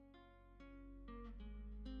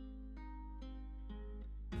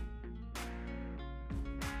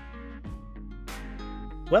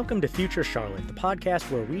Welcome to Future Charlotte, the podcast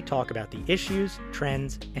where we talk about the issues,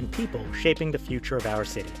 trends, and people shaping the future of our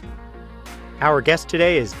city. Our guest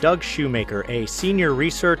today is Doug Shoemaker, a senior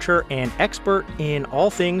researcher and expert in all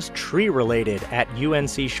things tree-related at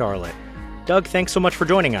UNC Charlotte. Doug, thanks so much for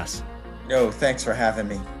joining us. No, thanks for having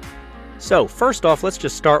me. So, first off, let's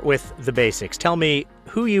just start with the basics. Tell me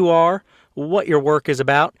who you are, what your work is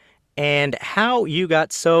about, and how you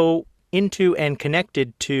got so into and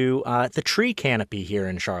connected to the tree canopy here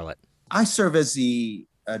in Charlotte. I serve as the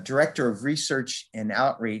Director of Research and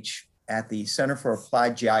Outreach at the Center for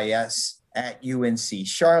Applied GIS at UNC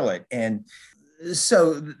Charlotte. And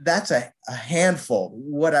so that's a handful.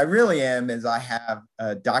 What I really am is I have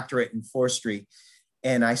a doctorate in forestry,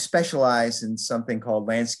 and I specialize in something called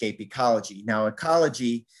landscape ecology. Now,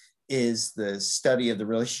 ecology is the study of the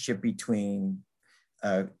relationship between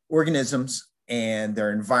organisms and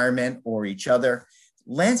their environment or each other.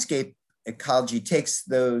 Landscape ecology takes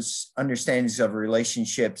those understandings of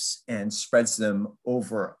relationships and spreads them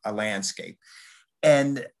over a landscape.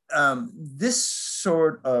 And this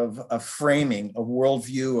sort of a framing, a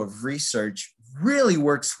worldview of research really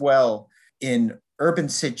works well in urban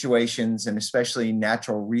situations and especially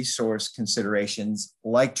natural resource considerations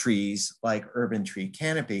like trees, like urban tree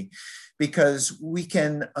canopy, because we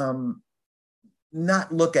can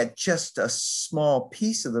not look at just a small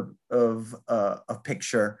piece of a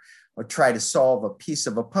picture or try to solve a piece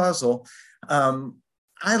of a puzzle.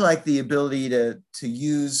 I like the ability to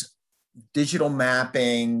use digital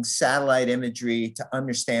mapping, satellite imagery to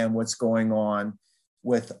understand what's going on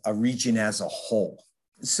with a region as a whole.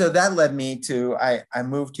 So that led me to, I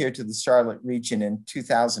moved here to the Charlotte region in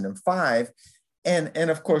 2005. And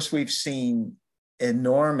of course, we've seen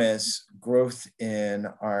enormous growth in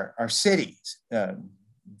our cities,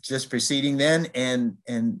 just preceding then and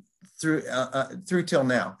through till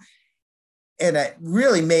now. And it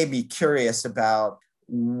really made me curious about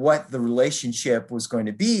what the relationship was going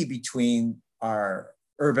to be between our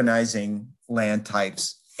urbanizing land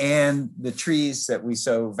types and the trees that we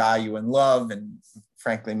so value and love and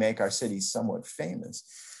frankly make our cities somewhat famous.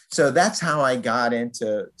 So that's how I got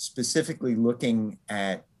into specifically looking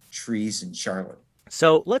at trees in Charlotte.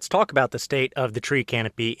 So let's talk about the state of the tree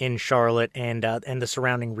canopy in Charlotte and the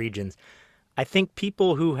surrounding regions. I think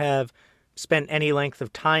people who have spent any length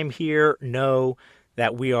of time here know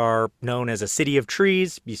that we are known as a city of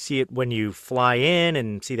trees. You see it when you fly in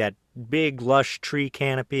and see that big, lush tree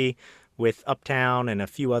canopy with Uptown and a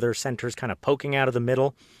few other centers kind of poking out of the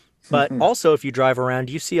middle. But also, if you drive around,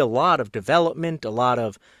 you see a lot of development, a lot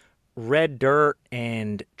of red dirt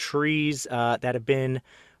and trees that have been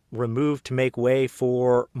removed to make way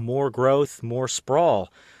for more growth, more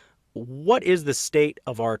sprawl. What is the state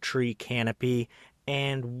of our tree canopy,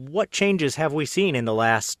 and what changes have we seen in the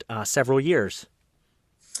last several years?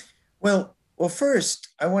 Well, first,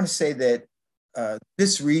 I want to say that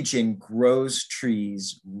this region grows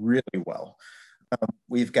trees really well.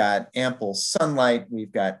 We've got ample sunlight,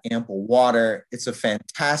 we've got ample water. It's a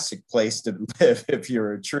fantastic place to live if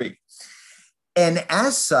you're a tree. And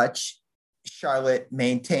as such, Charlotte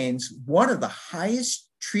maintains one of the highest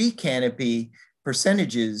tree canopy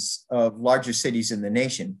percentages of larger cities in the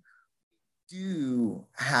nation. We do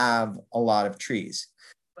have a lot of trees,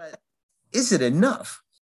 but is it enough?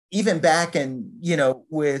 Even back in,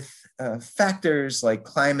 with factors like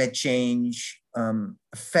climate change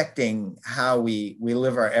affecting how we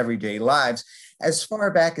live our everyday lives, as far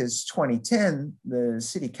back as 2010, the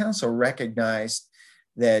City Council recognized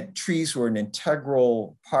that trees were an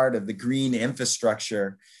integral part of the green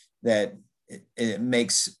infrastructure that it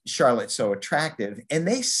makes Charlotte so attractive. And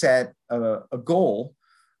they set a goal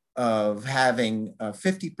of having a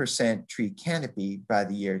 50% tree canopy by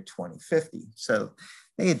the year 2050. So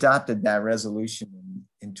they adopted that resolution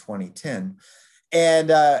in 2010.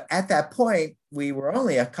 And at that point, we were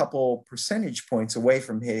only a couple percentage points away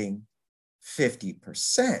from hitting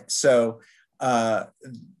 50%. So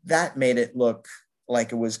that made it look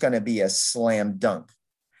like it was going to be a slam dunk.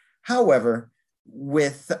 However,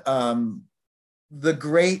 with the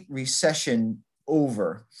Great Recession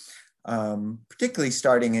over, particularly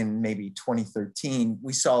starting in maybe 2013,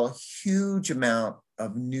 we saw a huge amount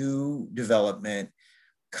of new development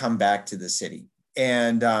come back to the city.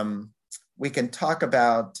 And we can talk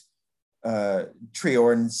about tree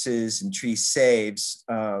ordinances and tree saves.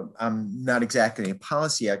 I'm not exactly a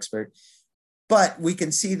policy expert, but we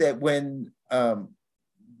can see that when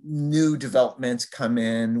new developments come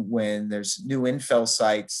in, when there's new infill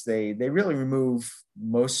sites, they really remove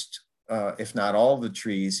most, if not all, the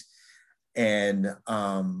trees and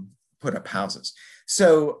put up houses.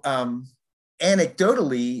 So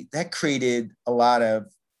anecdotally, that created a lot of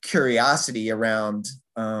curiosity around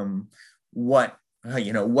what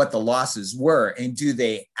what the losses were, and do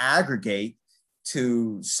they aggregate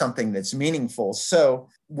to something that's meaningful. So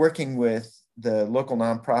working with the local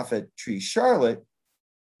nonprofit Tree Charlotte,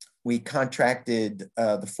 we contracted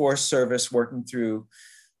the Forest Service, working through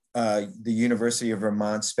the University of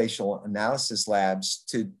Vermont Spatial Analysis Labs,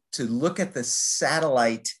 to look at the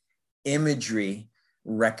satellite imagery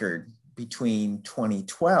record between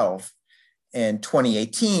 2012 and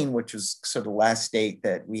 2018, which was sort of the last date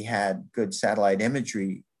that we had good satellite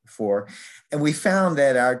imagery for. And we found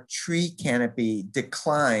that our tree canopy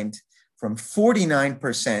declined from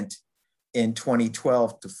 49% in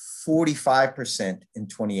 2012 to 45% in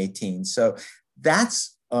 2018. So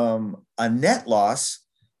that's a net loss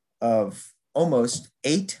of almost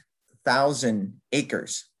 8,000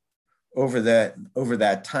 acres over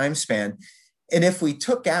that time span. And if we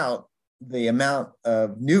took out the amount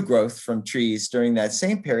of new growth from trees during that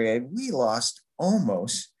same period, we lost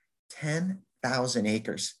almost 10,000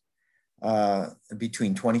 acres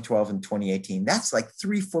between 2012 and 2018. That's like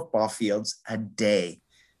 3 football fields a day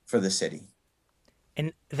for the city.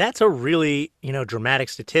 And that's a really, dramatic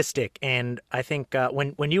statistic. And I think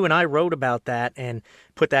when you and I wrote about that and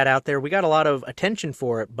put that out there, we got a lot of attention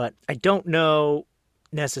for it. But I don't know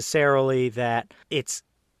necessarily that it's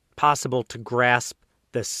possible to grasp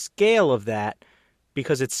the scale of that,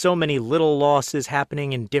 because it's so many little losses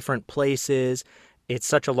happening in different places. It's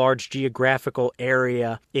such a large geographical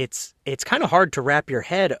area. It's kind of hard to wrap your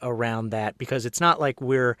head around that, because it's not like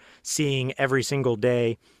we're seeing every single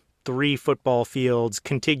day 3 football fields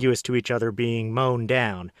contiguous to each other being mown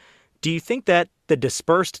down. Do you think that the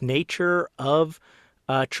dispersed nature of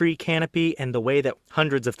tree canopy and the way that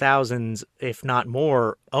hundreds of thousands, if not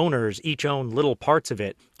more, owners each own little parts of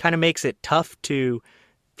it kind of makes it tough to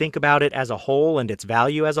think about it as a whole and its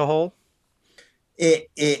value as a whole?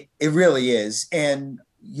 It really is. And,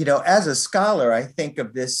 as a scholar, I think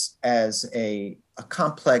of this as a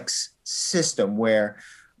complex system where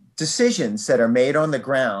decisions that are made on the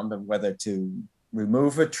ground of whether to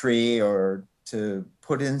remove a tree or to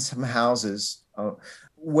put in some houses,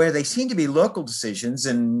 where they seem to be local decisions.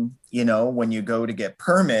 And, when you go to get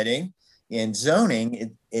permitting and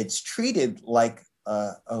zoning, it's treated like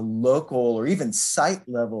a local or even site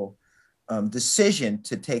level decision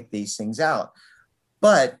to take these things out.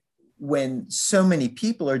 But when so many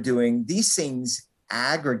people are doing these things,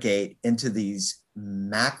 aggregate into these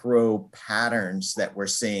macro patterns that we're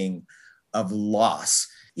seeing of loss.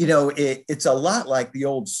 It's a lot like the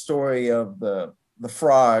old story of the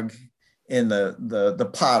frog in the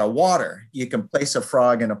pot of water. You can place a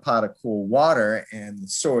frog in a pot of cool water, and the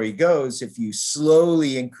story goes, if you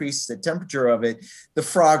slowly increase the temperature of it, the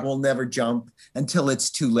frog will never jump until it's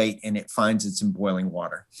too late and it finds it's in boiling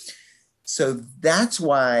water. So that's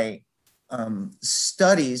why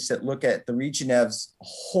studies that look at the region as a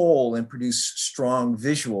whole and produce strong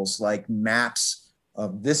visuals like maps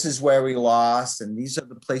of this is where we lost and these are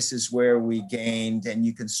the places where we gained, and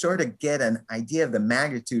you can sort of get an idea of the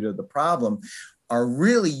magnitude of the problem, are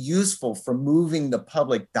really useful for moving the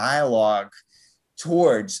public dialogue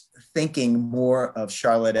towards thinking more of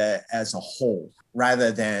Charlotte as a whole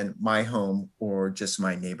rather than my home or just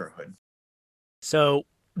my neighborhood. So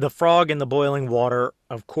the frog in the boiling water,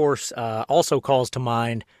 of course, also calls to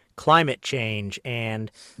mind climate change and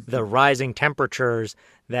the rising temperatures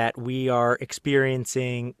that we are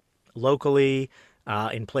experiencing locally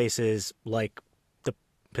in places like the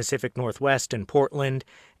Pacific Northwest and Portland,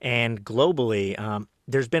 and globally.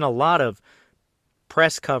 There's been a lot of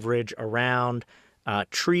press coverage around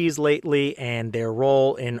trees lately and their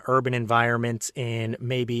role in urban environments in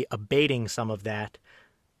maybe abating some of that.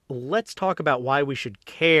 Let's talk about why we should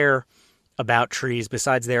care about trees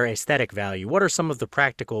besides their aesthetic value. What are some of the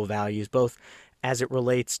practical values, both as it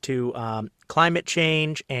relates to climate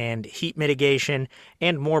change and heat mitigation,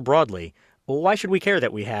 and more broadly? Why should we care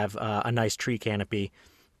that we have a nice tree canopy,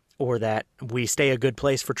 or that we stay a good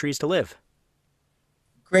place for trees to live?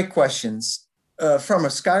 Great questions. From a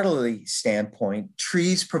scholarly standpoint,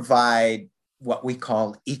 trees provide what we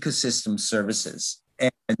call ecosystem services.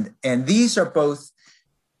 And these are both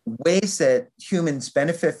ways that humans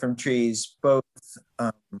benefit from trees, both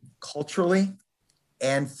culturally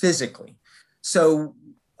and physically. So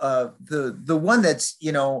the one that's,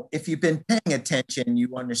 if you've been paying attention,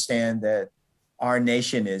 you understand that our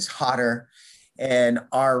nation is hotter, and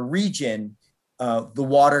our region, the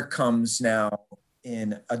water comes now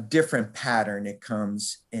in a different pattern. It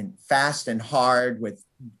comes in fast and hard with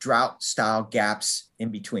drought style gaps in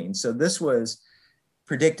between. So this was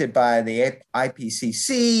predicted by the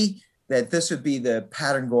IPCC, that this would be the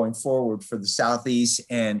pattern going forward for the Southeast,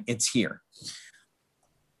 and it's here.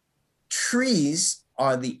 Trees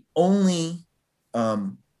are the only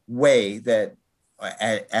way that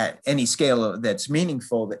at any scale that's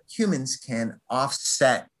meaningful that humans can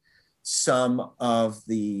offset some of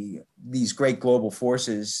these great global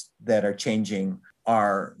forces that are changing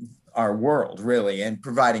our world, really, and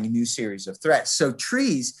providing a new series of threats. So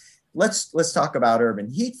trees, let's talk about urban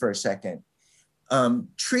heat for a second.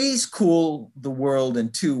 Trees cool the world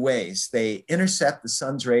in two ways. They intercept the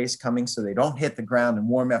sun's rays coming so they don't hit the ground and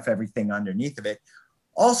warm up everything underneath of it.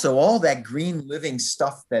 Also, all that green living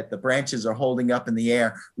stuff that the branches are holding up in the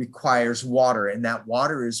air requires water, and that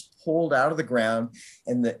water is pulled out of the ground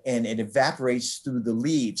and it evaporates through the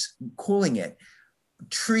leaves, cooling it.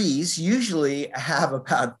 Trees usually have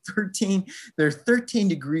about 13, they're 13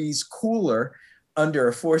 degrees cooler under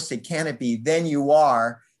a forested canopy than you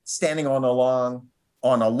are standing on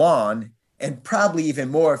a lawn, and probably even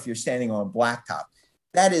more if you're standing on blacktop.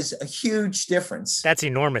 That is a huge difference. That's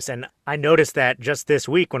enormous. And I noticed that just this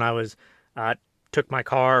week when I was took my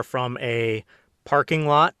car from a parking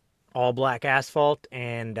lot, all black asphalt,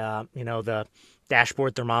 and the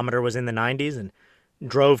dashboard thermometer was in the 90s, and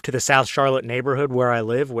drove to the South Charlotte neighborhood where I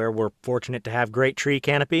live, where we're fortunate to have great tree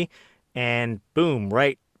canopy, and boom,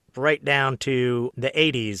 right down to the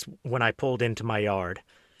 80s when I pulled into my yard.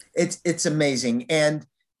 It's amazing, and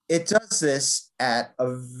it does this at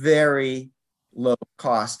a very low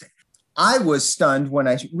cost. I was stunned when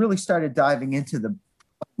I really started diving into the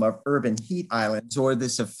of urban heat islands, or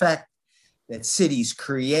this effect that cities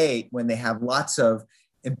create when they have lots of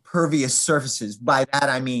impervious surfaces. By that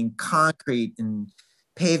I mean concrete and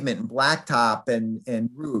pavement and blacktop and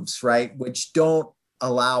roofs, right, which don't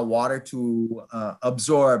allow water to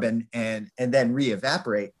absorb and then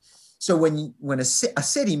re-evaporate. So when a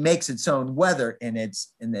city makes its own weather in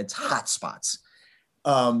its hot spots,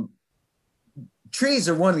 trees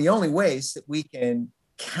are one of the only ways that we can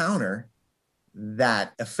counter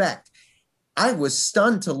that effect. I was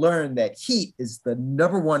stunned to learn that heat is the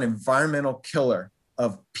number one environmental killer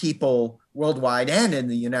of people worldwide and in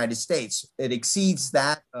the United States. It exceeds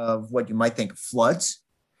that of what you might think of floods,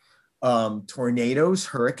 tornadoes,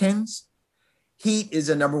 hurricanes. Heat is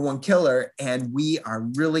a number one killer, and we are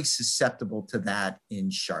really susceptible to that in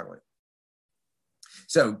Charlotte.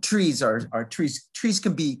 So trees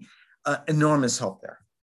can be enormous help there.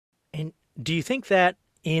 And do you think that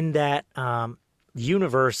in that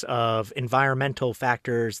universe of environmental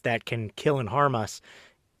factors that can kill and harm us,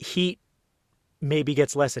 heat maybe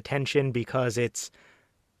gets less attention because it's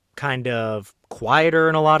kind of quieter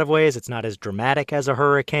in a lot of ways? It's not as dramatic as a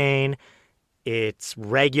hurricane. It's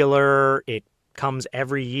regular. It comes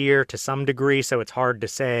every year to some degree, so it's hard to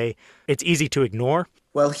say. It's easy to ignore.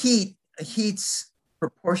 Well, heats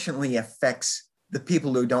proportionally affects the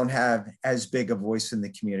people who don't have as big a voice in the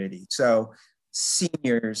community. So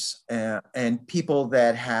seniors and people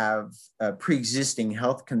that have pre-existing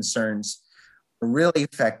health concerns are really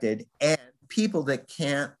affected, and people that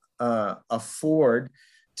can't afford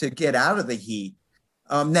to get out of the heat.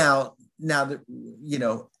 Now,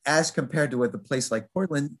 as compared to with a place like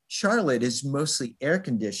Portland, Charlotte is mostly air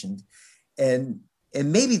conditioned, and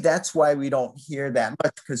maybe that's why we don't hear that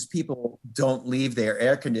much, because people don't leave their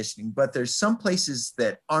air conditioning. But there's some places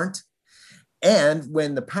that aren't, and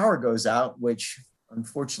when the power goes out, which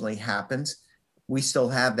unfortunately happens, we still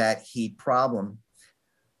have that heat problem.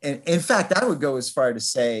 And in fact, I would go as far to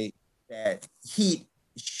say that heat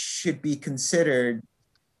should be considered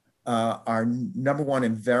our number one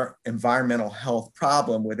environmental health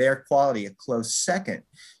problem, with air quality a close second.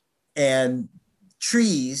 And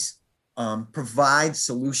trees provide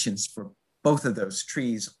solutions for both of those.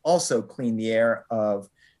 Trees also clean the air of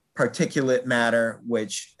particulate matter,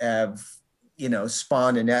 which have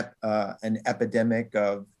spawned an epidemic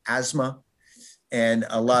of asthma and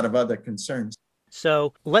a lot of other concerns.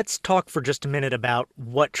 So let's talk for just a minute about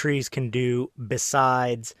what trees can do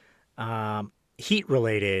besides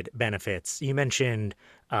heat-related benefits. You mentioned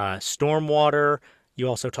stormwater. You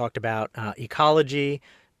also talked about ecology.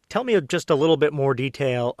 Tell me just a little bit more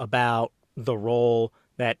detail about the role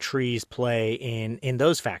that trees play in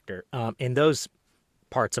those in those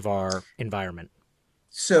parts of our environment.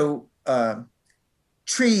 So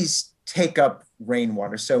trees take up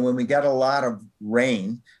rainwater. So when we get a lot of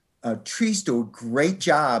rain, trees do a great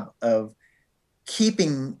job of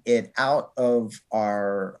keeping it out of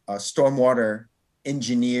our stormwater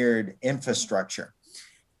engineered infrastructure,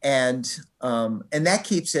 and that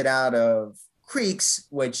keeps it out of creeks,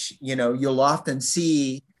 which you'll often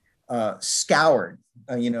see scoured,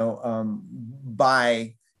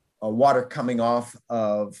 by water coming off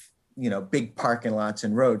of big parking lots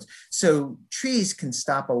and roads. So trees can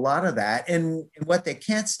stop a lot of that. And what they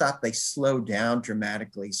can't stop, they slow down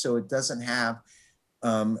dramatically. So it doesn't have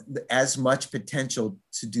as much potential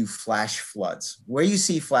to do flash floods. Where you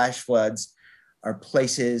see flash floods are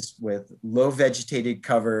places with low vegetated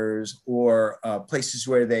covers or places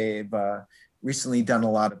where they've recently done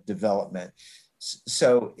a lot of development.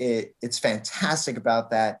 So it's fantastic about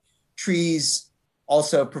that. Trees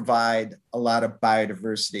also provide a lot of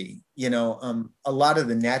biodiversity. A lot of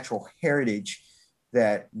the natural heritage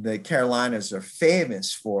that the Carolinas are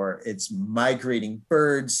famous for, its migrating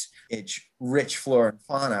birds, its rich flora and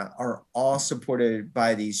fauna, are all supported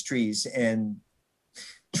by these trees. And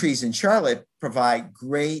trees in Charlotte provide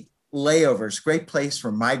great layovers, great place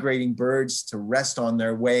for migrating birds to rest on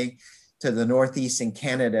their way to the Northeast in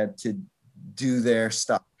Canada to do their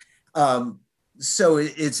stuff. So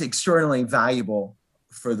it's extraordinarily valuable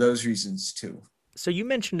for those reasons too. So you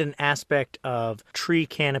mentioned an aspect of tree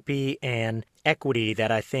canopy and equity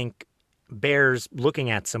that I think bears looking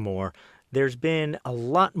at some more. There's been a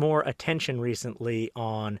lot more attention recently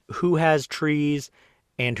on who has trees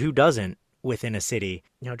and who doesn't within a city.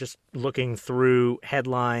 Just looking through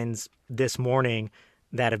headlines this morning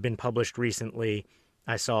that have been published recently,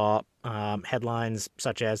 I saw headlines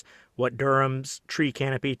such as what Durham's tree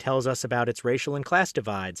canopy tells us about its racial and class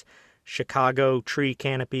divides. Chicago tree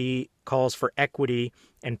canopy calls for equity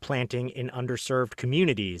and planting in underserved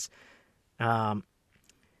communities. Um,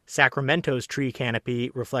 Sacramento's tree canopy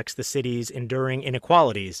reflects the city's enduring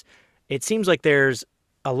inequalities. It seems like there's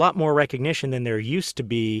a lot more recognition than there used to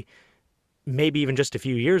be, maybe even just a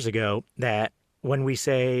few years ago, that when we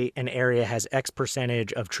say an area has X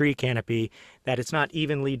percentage of tree canopy, that it's not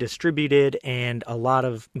evenly distributed, and a lot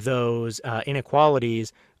of those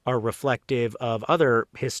inequalities are reflective of other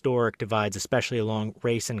historic divides, especially along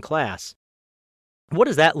race and class. What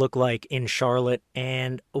does that look like in Charlotte,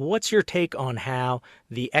 and what's your take on how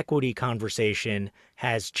the equity conversation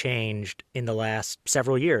has changed in the last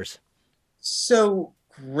several years? So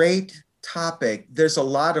great topic. There's a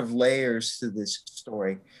lot of layers to this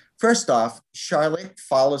story. First off, Charlotte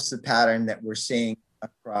follows the pattern that we're seeing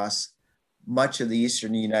across much of the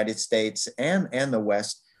eastern United States and the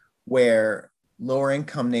West, where lower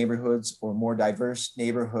income neighborhoods or more diverse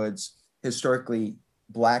neighborhoods, historically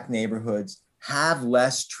Black neighborhoods, have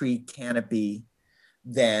less tree canopy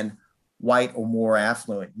than white or more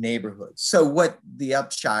affluent neighborhoods. So what the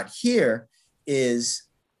upshot here is,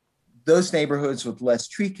 those neighborhoods with less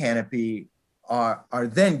tree canopy are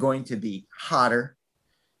then going to be hotter,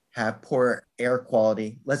 have poor air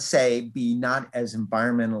quality, let's say be not as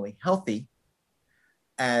environmentally healthy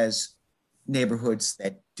as neighborhoods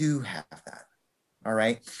that do have that. All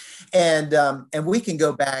right. And we can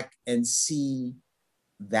go back and see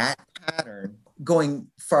that pattern going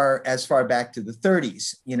as far back to the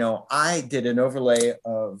 30s. I did an overlay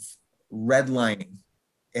of redlining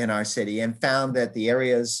in our city and found that the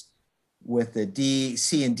areas with the D,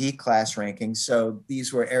 C, and D class rankings, so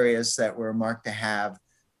these were areas that were marked to have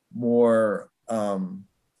more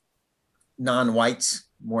non-whites,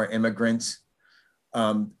 more immigrants,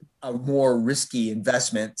 a more risky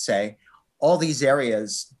investment, say, all these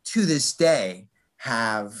areas to this day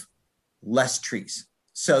have less trees.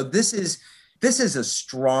 So this is a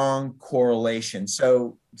strong correlation.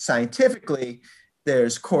 So scientifically,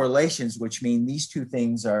 there's correlations, which mean these two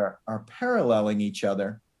things are paralleling each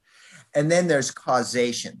other. And then there's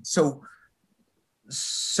causation. So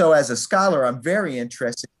as a scholar, I'm very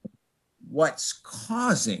interested in what's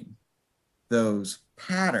causing those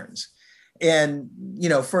patterns. And,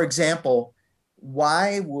 for example,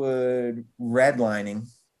 why would redlining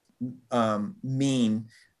mean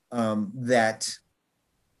that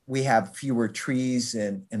we have fewer trees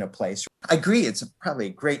in a place? I agree, it's probably a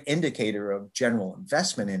great indicator of general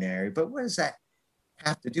investment in an area, but what does that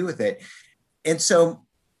have to do with it? And so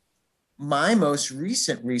my most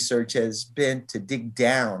recent research has been to dig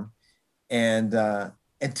down and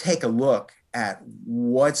take a look at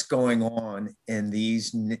what's going on in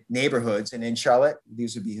these neighborhoods. And in Charlotte,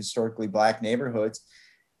 these would be historically Black neighborhoods.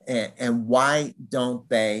 And why don't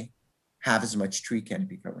they have as much tree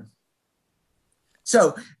canopy cover?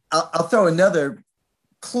 So I'll throw another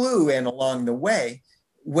clue in along the way.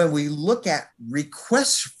 When we look at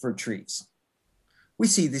requests for trees, we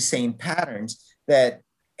see the same patterns, that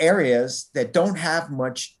areas that don't have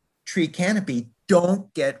much tree canopy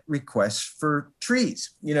don't get requests for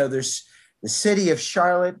trees. There's the city of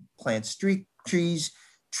Charlotte plants trees.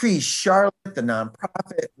 Trees Charlotte, the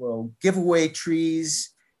nonprofit, will give away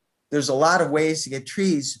trees. There's a lot of ways to get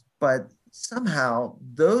trees, but somehow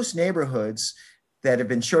those neighborhoods that have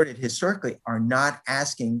been shorted historically are not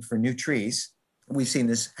asking for new trees. We've seen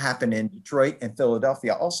this happen in Detroit and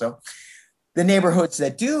Philadelphia also. The neighborhoods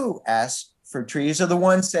that do ask for trees are the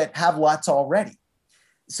ones that have lots already.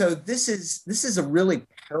 So this is a really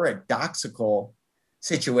paradoxical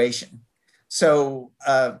situation. So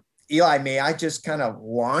Eli, may I just kind of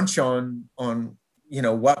launch on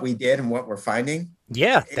what we did and what we're finding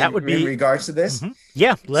Yeah, that would in be. regards to this? Mhm.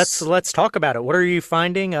 Yeah, let's talk about it. What are you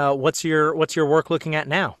finding? What's your work looking at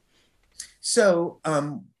now? So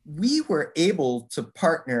we were able to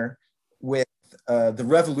partner with the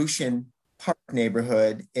Revolution Park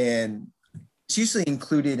neighborhood, and it's usually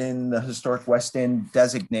included in the historic West End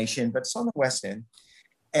designation, but it's on the West End.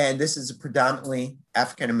 And this is a predominantly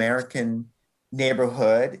African American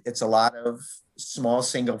neighborhood. It's a lot of small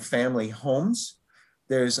single family homes.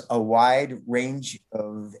 There's a wide range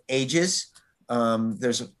of ages.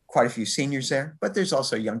 There's quite a few seniors there, but there's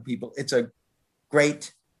also young people. It's a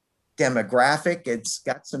great demographic. It's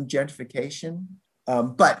got some gentrification,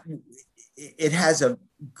 but it has a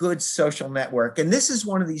good social network. And this is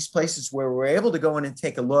one of these places where we're able to go in and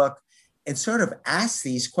take a look and sort of ask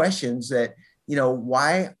these questions that,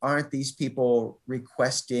 why aren't these people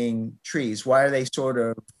requesting trees? Why are they sort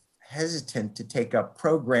of hesitant to take up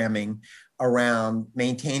programming around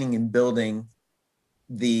maintaining and building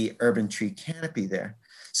the urban tree canopy there?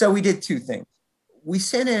 So we did two things. We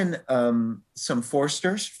sent in some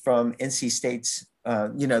foresters from NC State's,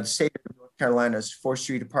 the state of North Carolina's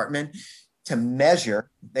forestry department to measure.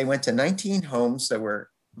 They went to 19 homes that were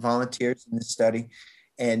volunteers in the study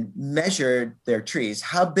and measured their trees,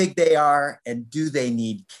 how big they are, and do they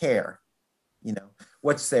need care?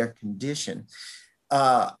 What's their condition?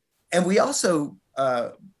 And we also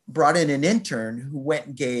brought in an intern who went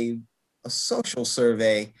and gave a social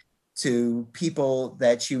survey to people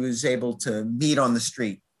that she was able to meet on the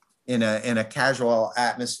street in a casual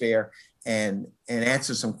atmosphere and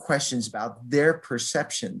answer some questions about their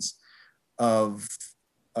perceptions of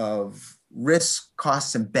risks,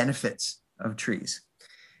 costs, and benefits of trees.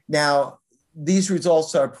 Now, these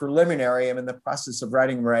results are preliminary. I'm in the process of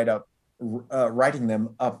writing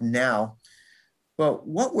them up now. But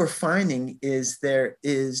what we're finding is there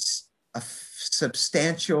is a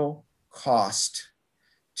substantial cost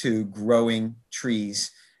to growing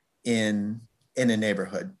trees in a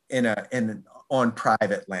neighborhood, on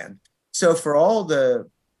private land. So for all the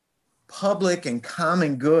public and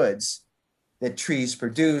common goods that trees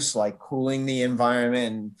produce, like cooling the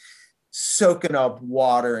environment, soaking up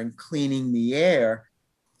water, and cleaning the air,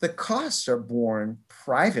 the costs are borne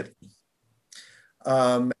privately.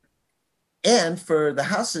 And for the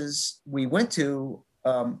houses we went to,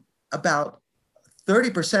 about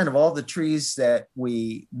 30% of all the trees that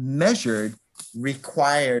we measured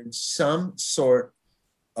required some sort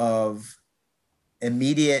of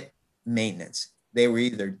immediate maintenance. They were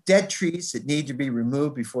either dead trees that need to be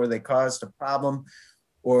removed before they caused a problem,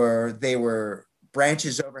 or they were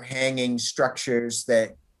branches overhanging structures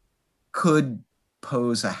that could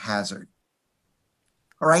pose a hazard.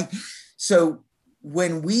 All right. So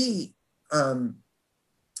when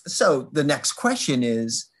so the next question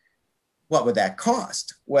is, what would that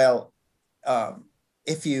cost? Well,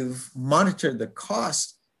 if you've monitored the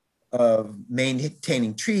cost of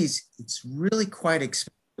maintaining trees, it's really quite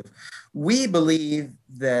expensive. We believe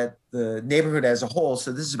that the neighborhood as a whole,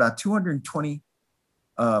 so this is about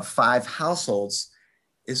 225 households,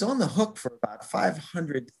 is on the hook for about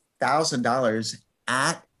 $500,000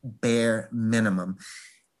 at bare minimum.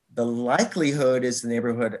 The likelihood is the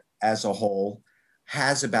neighborhood as a whole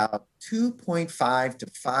has about $2.5 to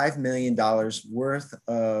 $5 million worth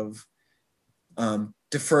of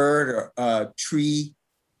deferred tree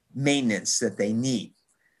maintenance that they need.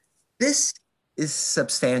 This is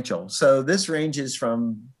substantial. So this ranges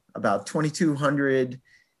from about $2,200.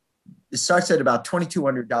 It starts at about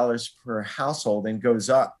 $2,200 per household and goes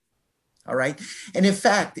up. All right. And in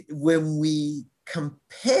fact, when we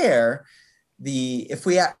compare if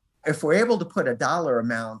we're able to put a dollar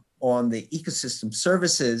amount on the ecosystem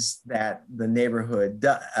services that the neighborhood,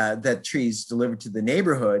 that trees deliver to the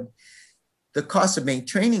neighborhood, the cost of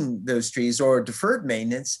maintaining those trees or deferred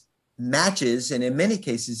maintenance matches, and in many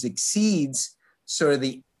cases exceeds, sort of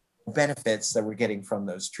the benefits that we're getting from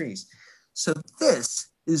those trees. So this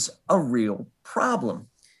is a real problem.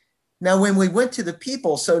 Now, when we went to the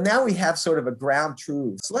people, so now we have sort of a ground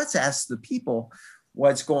truth. So let's ask the people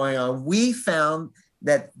what's going on. We found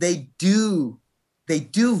that they do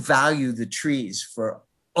value the trees for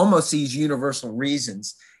almost these universal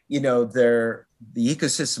reasons. They're the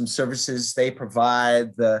ecosystem services they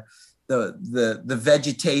provide, the the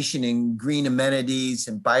vegetation and green amenities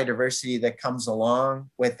and biodiversity that comes along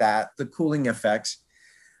with that, the cooling effects.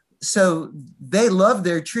 So they love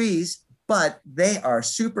their trees, but they are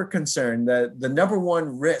super concerned. The number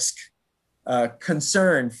one risk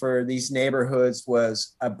concern for these neighborhoods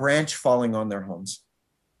was a branch falling on their homes.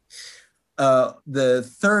 The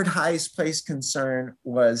third highest place concern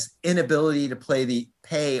was inability to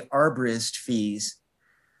pay arborist fees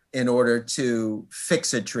in order to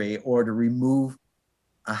fix a tree or to remove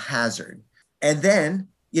a hazard. And then,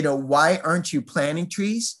 why aren't you planting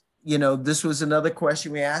trees? This was another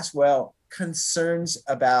question we asked. Well, concerns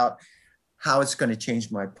about how it's going to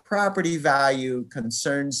change my property value,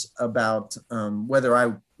 concerns about whether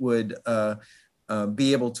I would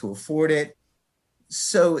be able to afford it.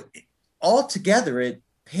 So altogether, it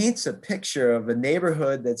paints a picture of a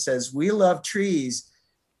neighborhood that says we love trees,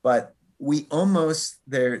 but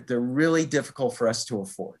they're really difficult for us to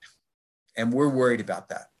afford. And we're worried about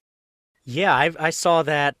that. Yeah, I saw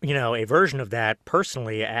that, a version of that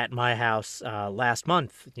personally at my house last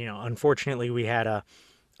month. Unfortunately, we had a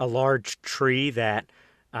large tree that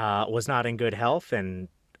was not in good health and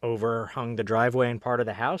overhung the driveway and part of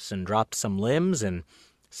the house and dropped some limbs and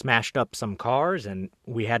smashed up some cars, and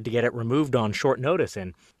we had to get it removed on short notice.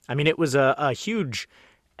 And I mean, it was a huge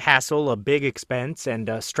hassle, a big expense, and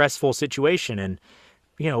a stressful situation. And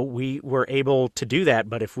we were able to do that,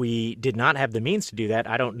 but if we did not have the means to do that,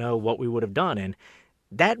 I don't know what we would have done. And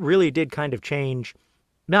that really did kind of change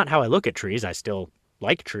not how I look at trees. I still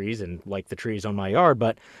like trees and like the trees on my yard,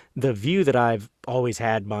 but the view that I've always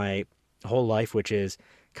had my whole life, which is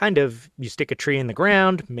kind of you stick a tree in the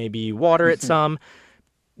ground, maybe you water it some,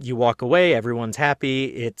 you walk away, everyone's happy.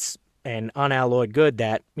 It's an unalloyed good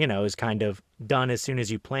that, is kind of done as soon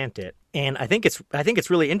as you plant it. And I think it's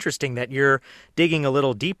really interesting that you're digging a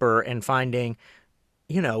little deeper and finding,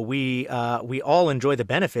 we all enjoy the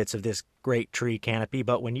benefits of this great tree canopy,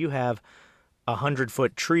 but when you have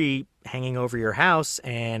 100-foot tree hanging over your house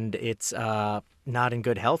and it's not in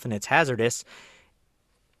good health and it's hazardous,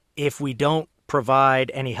 if we don't provide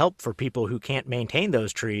any help for people who can't maintain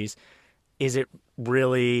those trees, is it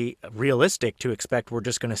really realistic to expect we're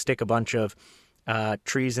just going to stick a bunch of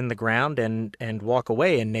trees in the ground and walk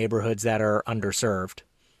away in neighborhoods that are underserved?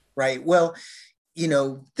 Right. Well,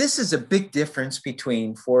 this is a big difference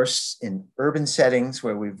between forests in urban settings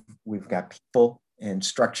where we've got people and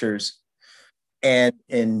structures and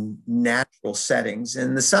in natural settings.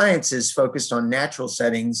 And the science is focused on natural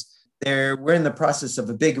settings. We're in the process of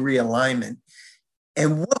a big realignment.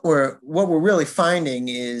 And what we're really finding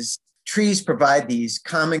is trees provide these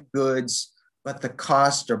common goods, but the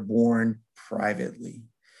costs are borne privately.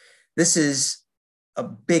 This is a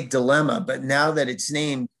big dilemma, but now that it's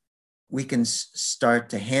named, we can start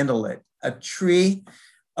to handle it. A tree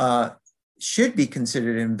should be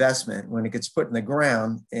considered an investment when it gets put in the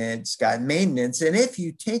ground. It's got maintenance. And if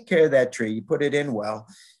you take care of that tree, you put it in well,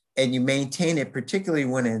 and you maintain it, particularly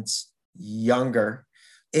when it's younger,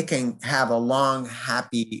 it can have a long,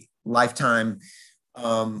 happy lifetime,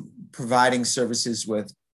 providing services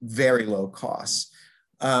with very low costs.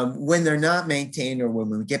 When they're not maintained or when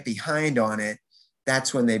we get behind on it,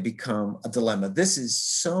 that's when they become a dilemma. This is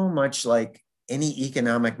so much like any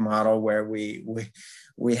economic model where we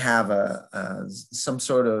have some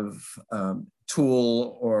sort of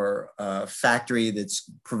tool or factory that's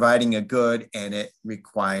providing a good, and it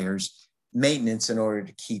requires maintenance in order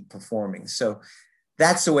to keep performing. So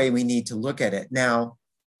that's the way we need to look at it. Now,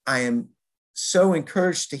 I am so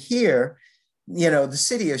encouraged to hear, the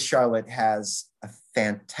city of Charlotte has a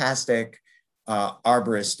fantastic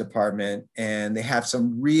arborist department, and they have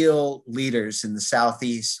some real leaders in the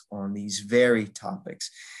Southeast on these very topics.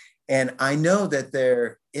 And I know that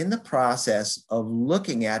they're in the process of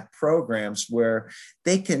looking at programs where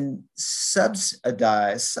they can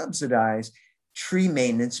subsidize tree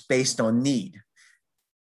maintenance based on need.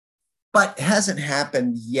 But it hasn't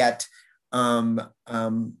happened yet.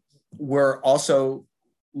 We're also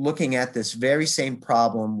looking at this very same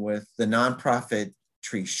problem with the nonprofit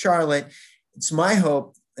Tree Charlotte. It's my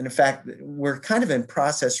hope, and in fact, we're kind of in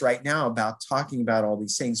process right now about talking about all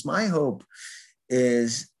these things. My hope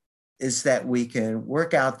is that we can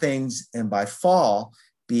work out things, and by fall,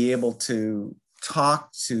 be able to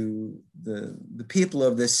talk to the people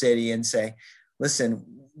of this city and say, listen,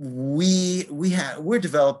 we're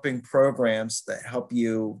developing programs that help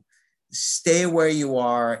you stay where you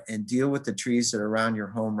are and deal with the trees that are around your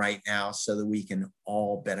home right now so that we can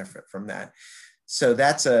all benefit from that. So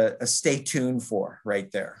that's a stay tuned for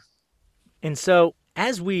right there. And so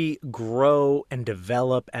as we grow and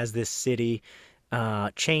develop as this city,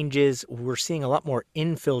 changes. We're seeing a lot more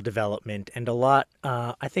infill development and a lot,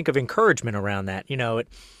 I think, of encouragement around that. It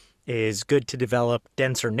is good to develop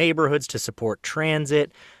denser neighborhoods to support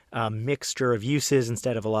transit. A mixture of uses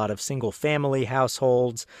instead of a lot of single family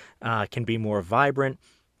households can be more vibrant.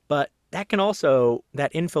 But that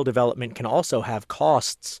infill development can also have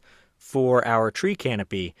costs for our tree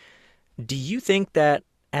canopy. Do you think that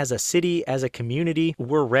as a city, as a community,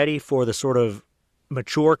 we're ready for the sort of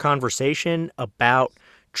mature conversation about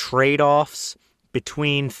trade offs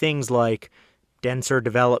between things like denser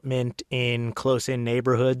development in close in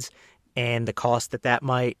neighborhoods and the cost that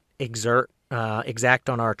might exact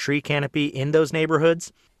on our tree canopy in those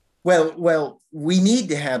neighborhoods? Well, we need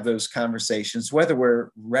to have those conversations. Whether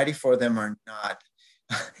we're ready for them or not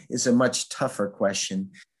is a much tougher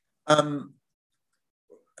question. Um,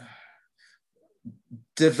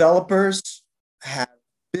 Developers have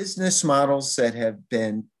business models that have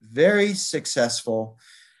been very successful,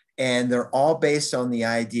 and they're all based on the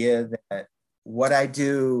idea that what I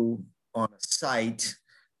do on a site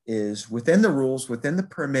is within the rules, within the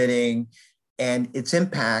permitting, and its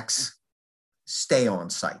impacts stay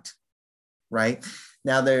on site, right?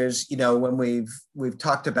 Now there's, when we've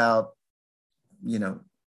talked about,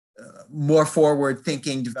 more forward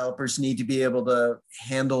thinking developers need to be able to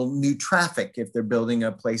handle new traffic if they're building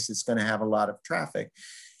a place that's going to have a lot of traffic.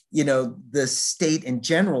 The state in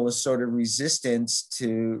general is sort of resistant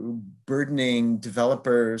to burdening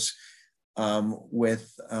developers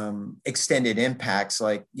with extended impacts.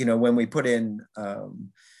 Like, when we put in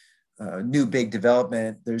new big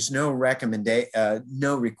development, there's no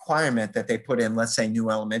no requirement that they put in, let's say, new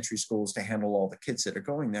elementary schools to handle all the kids that are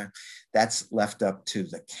going there. That's left up to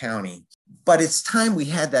the county. But it's time we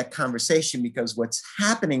had that conversation, because what's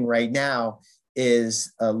happening right now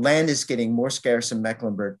is land is getting more scarce in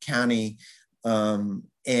Mecklenburg County.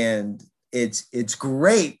 And it's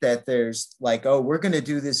great that there's like, oh, we're going to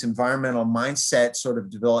do this environmental mindset sort of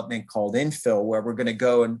development called infill, where we're going to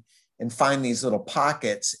go and find these little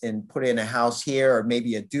pockets and put in a house here or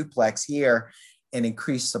maybe a duplex here and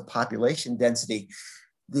increase the population density.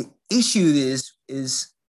 The issue is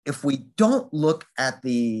if we don't look at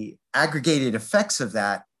the aggregated effects of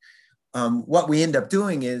that, what we end up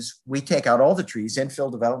doing is we take out all the trees.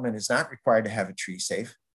 Infill development is not required to have a tree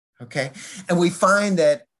safe, okay? And we find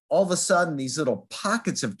that all of a sudden these little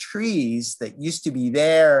pockets of trees that used to be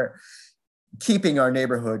there keeping our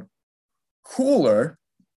neighborhood cooler,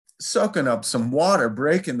 soaking up some water,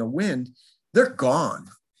 breaking the wind, they're gone.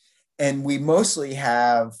 And we mostly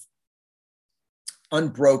have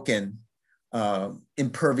unbroken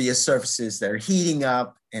impervious surfaces that are heating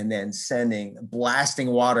up and then blasting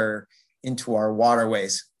water into our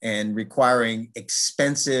waterways and requiring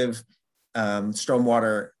expensive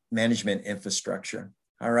stormwater management infrastructure.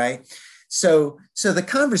 All right. So the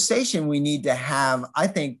conversation we need to have, I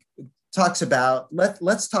think, talks about,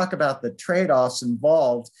 let's talk about the trade-offs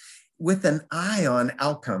involved with an eye on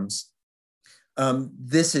outcomes.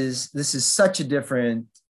 This is such a different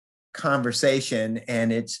conversation,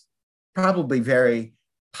 and it's probably very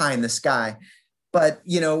pie in the sky. But,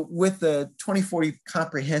 with the 2040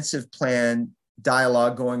 comprehensive plan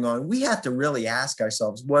dialogue going on, we have to really ask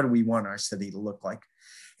ourselves, what do we want our city to look like?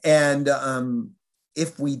 And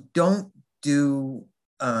if we don't do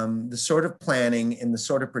the sort of planning and the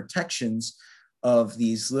sort of protections of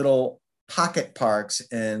these little pocket parks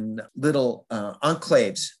and little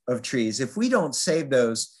enclaves of trees, if we don't save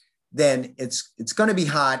those, then it's going to be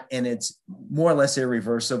hot, and it's more or less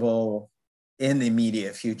irreversible in the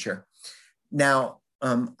immediate future. Now,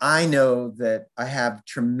 I know that I have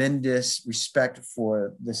tremendous respect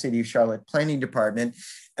for the City of Charlotte Planning Department.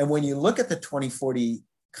 And when you look at the 2040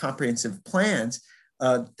 comprehensive plans,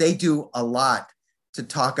 they do a lot to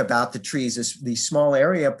talk about the trees. These small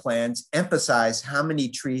area plans emphasize how many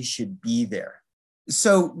trees should be there.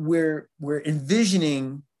 So we're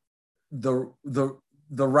envisioning the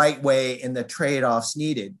right way and the trade-offs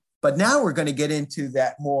needed. But now we're going to get into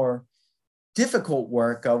that more difficult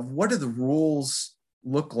work of what do the rules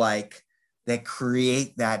look like that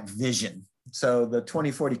create that vision. So the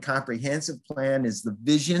 2040 comprehensive plan is the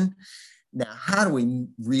vision. Now, how do we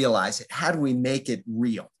realize it? How do we make it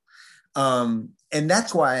real? And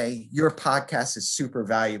that's why your podcast is super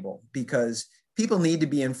valuable, because people need to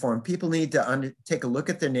be informed. People need to take a look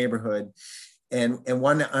at their neighborhood and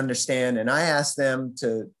want to understand. And I ask them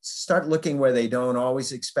to start looking where they don't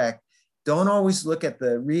always expect. Don't always look at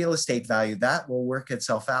the real estate value. That will work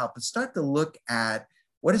itself out. But start to look at,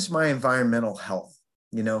 what is my environmental health?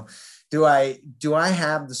 Do I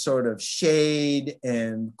have the sort of shade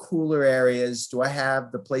and cooler areas? Do I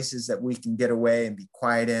have the places that we can get away and be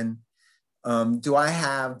quiet in? Do I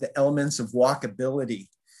have the elements of walkability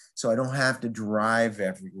so I don't have to drive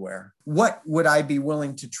everywhere? What would I be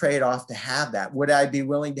willing to trade off to have that? Would I be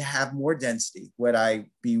willing to have more density? Would I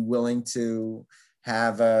be willing to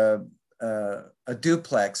have a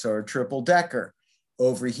duplex or a triple decker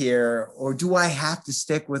over here? Or do I have to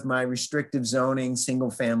stick with my restrictive zoning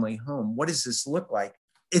single family home? What does this look like?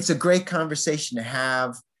 It's a great conversation to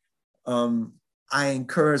have. I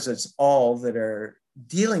encourage us all that are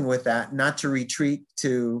dealing with that not to retreat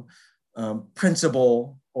to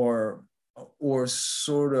principle or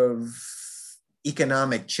sort of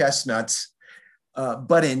economic chestnuts,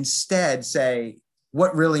 but instead say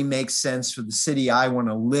what really makes sense for the city I want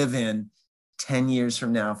to live in 10 years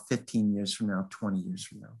from now, 15 years from now, 20 years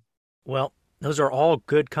from now. Well, those are all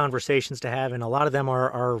good conversations to have, and a lot of them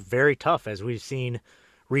are very tough, as we've seen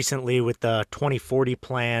recently with the 2040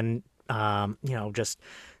 plan. Just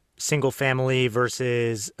single family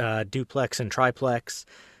versus duplex and triplex.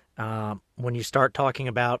 When you start talking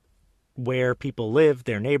about where people live,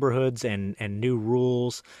 their neighborhoods, and new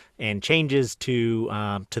rules and changes to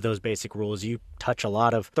those basic rules, you touch a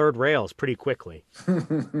lot of third rails pretty quickly.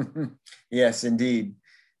 Yes, indeed.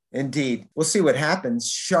 Indeed. We'll see what happens.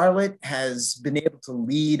 Charlotte has been able to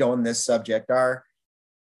lead on this subject. Our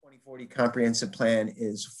 2040 comprehensive plan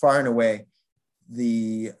is far and away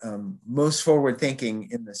the most forward thinking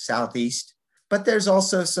in the Southeast. But there's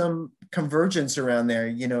also some convergence around there.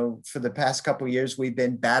 You know, for the past couple of years, we've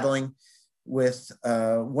been battling with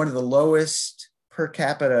one of the lowest per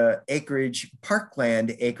capita acreage, parkland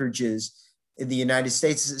acreages in the United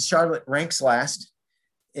States. Charlotte ranks last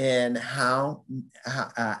in how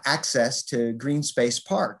access to green space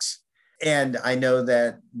parks. And I know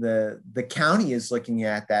that the county is looking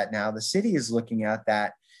at that now. The city is looking at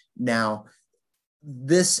that now.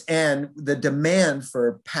 This and the demand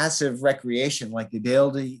for passive recreation, like the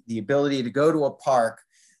ability to go to a park,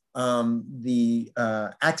 the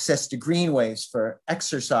access to greenways for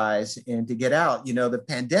exercise and to get out. You know, the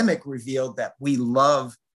pandemic revealed that we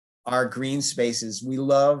love our green spaces. We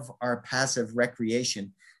love our passive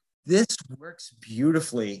recreation. This works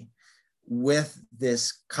beautifully with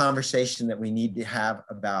this conversation that we need to have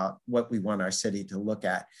about what we want our city to look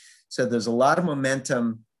at. So there's a lot of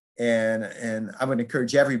momentum. And I would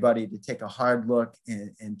encourage everybody to take a hard look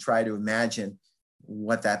and try to imagine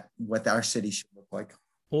what our city should look like.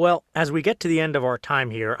 Well, as we get to the end of our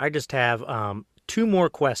time here, I just have two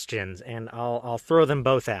more questions, and I'll throw them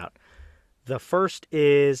both out. The first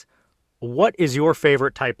is, what is your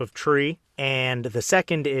favorite type of tree? And the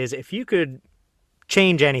second is, if you could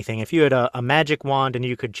change anything, if you had a magic wand and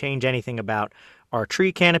you could change anything about our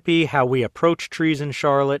tree canopy, how we approach trees in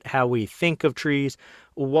Charlotte, how we think of trees,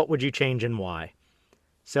 what would you change and why?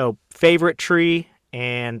 So, favorite tree,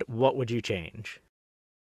 and what would you change?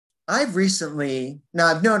 I've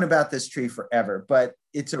known about this tree forever, but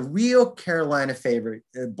it's a real Carolina favorite,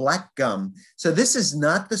 black gum. So this is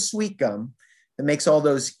not the sweet gum that makes all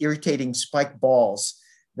those irritating spiked balls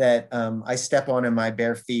that I step on in my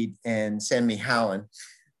bare feet and send me howling.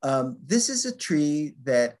 This is a tree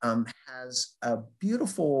that has a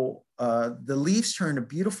beautiful, the leaves turn a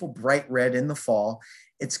beautiful bright red in the fall.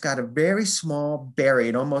 It's got a very small berry.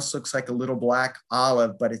 It almost looks like a little black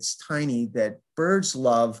olive, but it's tiny, that birds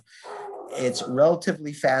love. It's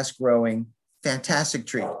relatively fast growing. Fantastic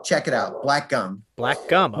tree. Check it out. Black gum. Black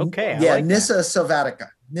gum. Okay. I Yeah, like Nyssa that. sylvatica.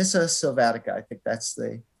 Nyssa sylvatica. I think that's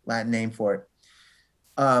the Latin name for it.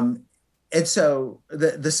 And so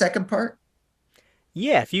the second part,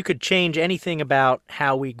 Yeah, if you could change anything about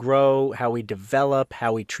how we grow, how we develop,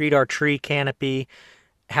 how we treat our tree canopy,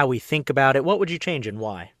 how we think about it, what would you change and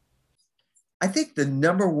why? I think the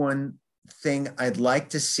number one thing I'd like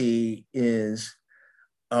to see is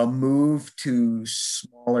a move to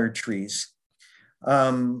smaller trees.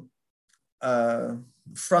 Um, uh,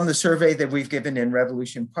 from the survey that we've given in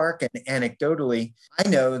Revolution Park, and anecdotally, I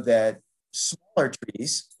know that smaller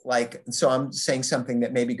trees, so I'm saying something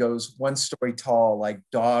that maybe goes one story tall, like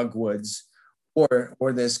dogwoods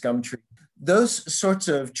or this gum tree. Those sorts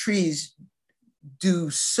of trees do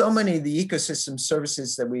so many of the ecosystem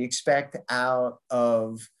services that we expect out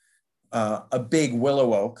of a big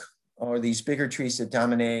willow oak or these bigger trees that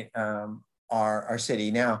dominate our city.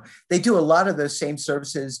 Now, they do a lot of those same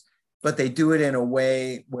services, but they do it in a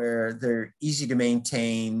way where they're easy to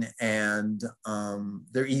maintain and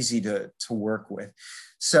they're easy to work with.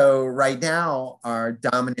 So right now, our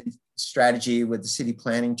dominant strategy with the city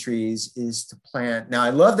planting trees is to plant. Now, I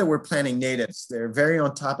love that we're planting natives. They're very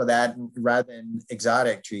on top of that rather than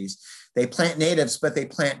exotic trees. They plant natives, but they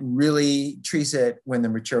plant really trees that when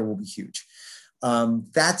they're mature will be huge.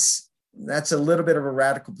 That's that's a little bit of a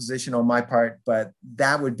radical position on my part, but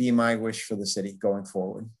that would be my wish for the city going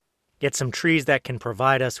forward. Get some trees that can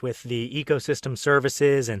provide us with the ecosystem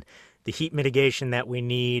services and the heat mitigation that we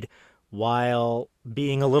need while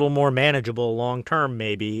being a little more manageable long term,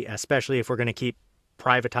 maybe, especially if we're going to keep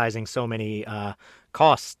privatizing so many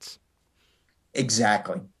costs.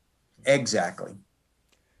 Exactly. Exactly.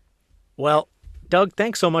 Well, Doug,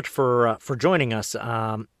 thanks so much for joining us.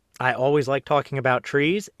 I always like talking about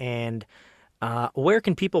trees, and where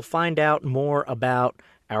can people find out more about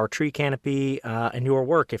our tree canopy and your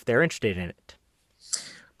work if they're interested in it?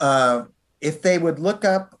 Uh, if they would look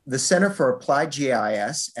up the Center for Applied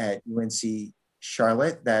GIS at UNC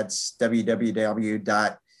Charlotte, that's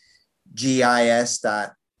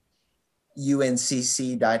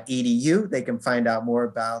www.gis.uncc.edu. They can find out more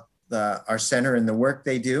about our center and the work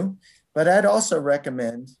they do. But I'd also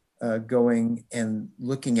recommend going and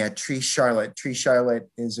looking at Tree Charlotte. Tree Charlotte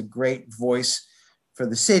is a great voice for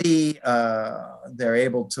the city. They're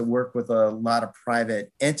able to work with a lot of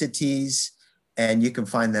private entities, and you can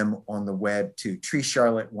find them on the web too. Tree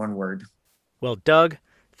Charlotte, one word. Well, Doug,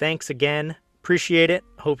 thanks again. Appreciate it.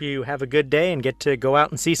 Hope you have a good day and get to go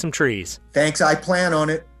out and see some trees. Thanks. I plan on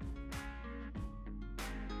it.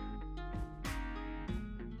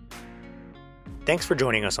 Thanks for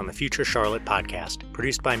joining us on the Future Charlotte podcast,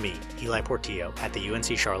 produced by me, Eli Portillo, at the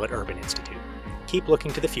UNC Charlotte Urban Institute. Keep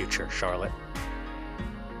looking to the future, Charlotte.